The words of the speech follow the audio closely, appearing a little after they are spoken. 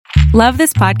Love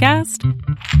this podcast?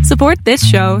 Support this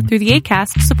show through the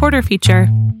Acast supporter feature.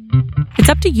 It's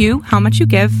up to you how much you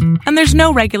give, and there's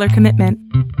no regular commitment.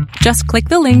 Just click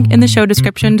the link in the show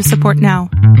description to support now.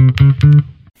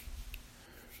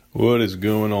 What is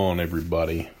going on,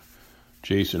 everybody?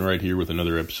 Jason right here with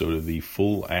another episode of the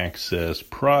Full Access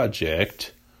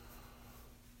Project.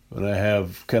 But I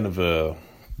have kind of a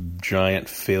giant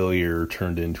failure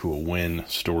turned into a win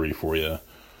story for you.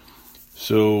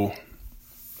 So,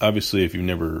 obviously, if you've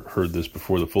never heard this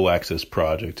before, the Full Access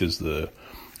Project is the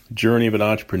journey of an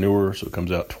entrepreneur. So it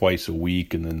comes out twice a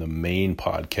week, and then the main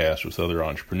podcast with other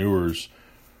entrepreneurs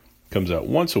comes out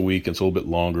once a week. It's a little bit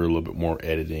longer, a little bit more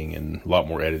editing, and a lot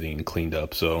more editing and cleaned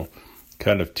up. So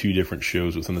kind of two different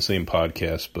shows within the same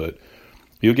podcast, but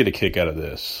you'll get a kick out of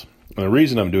this. And the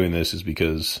reason I'm doing this is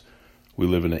because we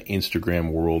live in an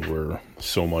Instagram world where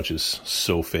so much is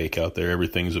so fake out there.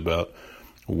 Everything's about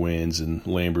wins and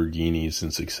Lamborghinis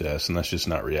and success, and that's just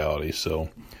not reality. So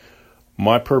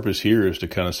my purpose here is to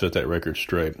kind of set that record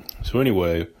straight. So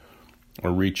anyway,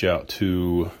 I'll reach out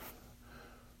to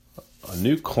a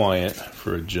new client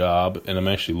for a job, and I'm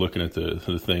actually looking at the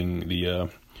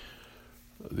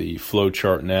flow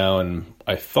chart now, and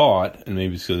I thought, and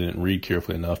maybe because I didn't read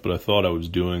carefully enough, but I thought I was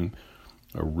doing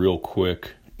a real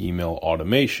quick email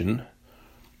automation.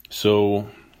 So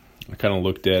I kind of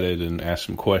looked at it and asked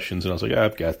some questions, and I was like,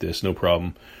 I've got this, no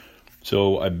problem.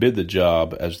 So I bid the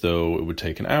job as though it would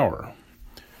take an hour.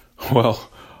 Well,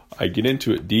 I get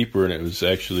into it deeper, and it was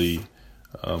actually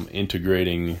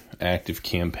integrating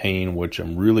ActiveCampaign, which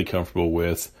I'm really comfortable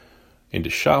with, into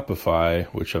Shopify,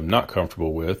 which I'm not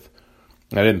comfortable with.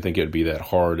 I didn't think it'd be that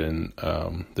hard, and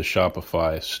the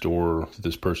Shopify store that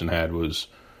this person had was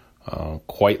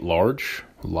quite large,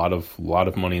 a lot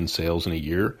of money in sales in a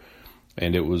year.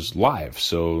 And it was live,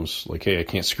 so it was like, hey, I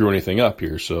can't screw anything up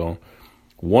here. So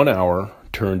 1 hour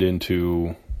turned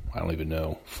into, I don't even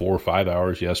know, 4 or 5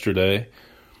 hours yesterday.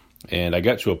 And I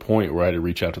got to a point where I had to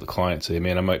reach out to the client and say,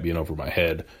 man, I might be in over my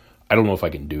head. I don't know if I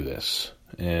can do this.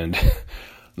 And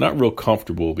not real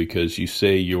comfortable, because you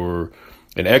say you're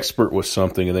an expert with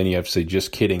something, and then you have to say,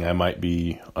 just kidding, I might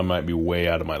be way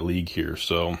out of my league here.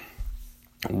 So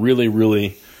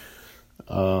really,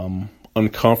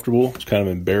 uncomfortable. It's kind of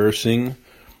embarrassing,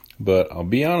 but I'll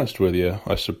be honest with you,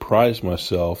 I surprised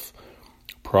myself,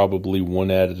 probably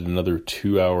added another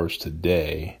 2 hours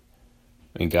today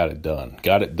and got it done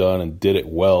and did it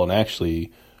well, and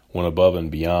actually went above and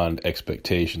beyond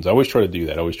expectations. I always try to do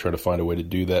that. I always try to find a way to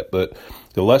do that. But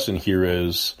the lesson here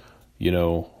is,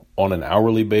 on an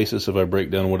hourly basis, if I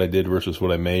break down what I did versus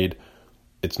what I made,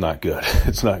 it's not good.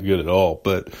 It's not good at all.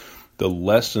 But the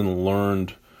lesson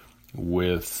learned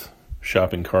with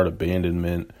shopping cart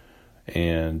abandonment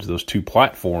and those two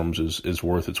platforms is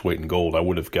worth its weight in gold. I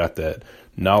would have got that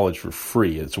knowledge for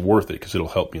free. It's worth it because it'll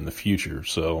help me in the future.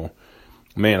 So,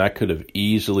 man, I could have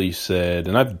easily said,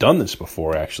 and I've done this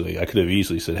before actually, I could have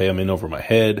easily said, hey, I'm in over my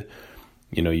head.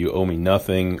 You owe me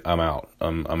nothing. I'm out.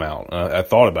 I'm out. I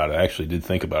thought about it. I actually did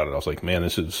think about it. I was like, man,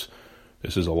 this is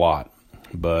a lot.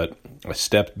 But I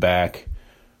stepped back.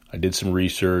 I did some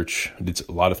research, I did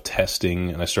a lot of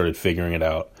testing, and I started figuring it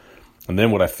out. And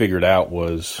then what I figured out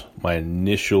was my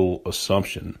initial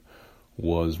assumption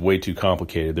was way too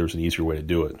complicated. There was an easier way to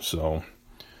do it. So,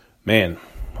 man,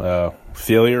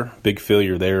 big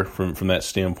failure there from that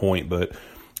standpoint, but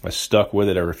I stuck with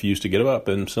it. I refused to get up,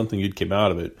 and something good came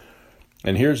out of it.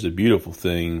 And here's the beautiful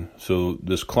thing. So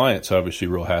this client's obviously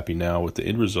real happy now with the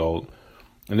end result.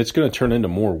 And it's going to turn into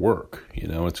more work.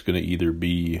 It's going to either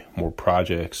be more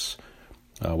projects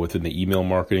within the email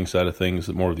marketing side of things,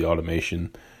 more of the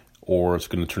automation, or it's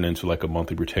going to turn into like a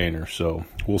monthly retainer. So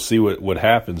we'll see what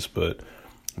happens. But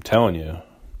I'm telling you,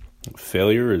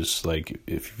 failure is like,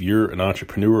 if you're an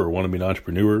entrepreneur or want to be an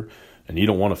entrepreneur and you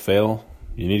don't want to fail,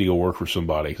 you need to go work for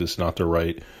somebody, because it's not the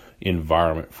right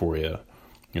environment for you.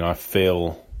 I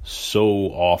fail so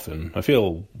often. I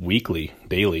fail weekly,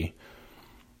 daily.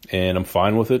 And I'm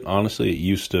fine with it. Honestly, it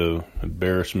used to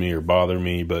embarrass me or bother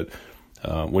me. But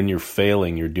when you're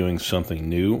failing, you're doing something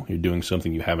new. You're doing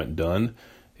something you haven't done.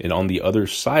 And on the other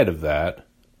side of that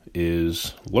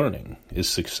is learning, is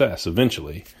success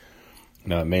eventually.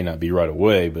 Now, it may not be right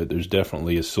away, but there's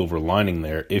definitely a silver lining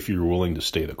there if you're willing to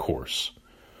stay the course.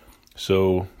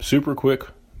 So, super quick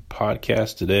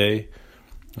podcast today.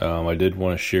 I did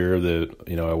want to share that,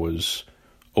 I was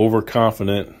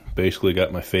overconfident, basically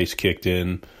got my face kicked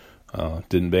in,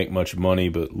 didn't make much money,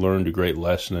 but learned a great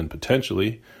lesson, and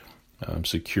potentially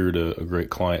secured a great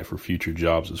client for future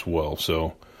jobs as well.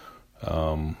 So,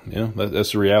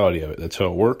 that's the reality of it. That's how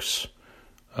it works.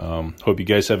 Hope you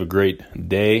guys have a great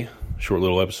day. Short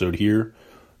little episode here.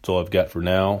 That's all I've got for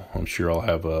now. I'm sure I'll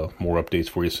have more updates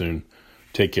for you soon.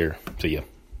 Take care. See ya.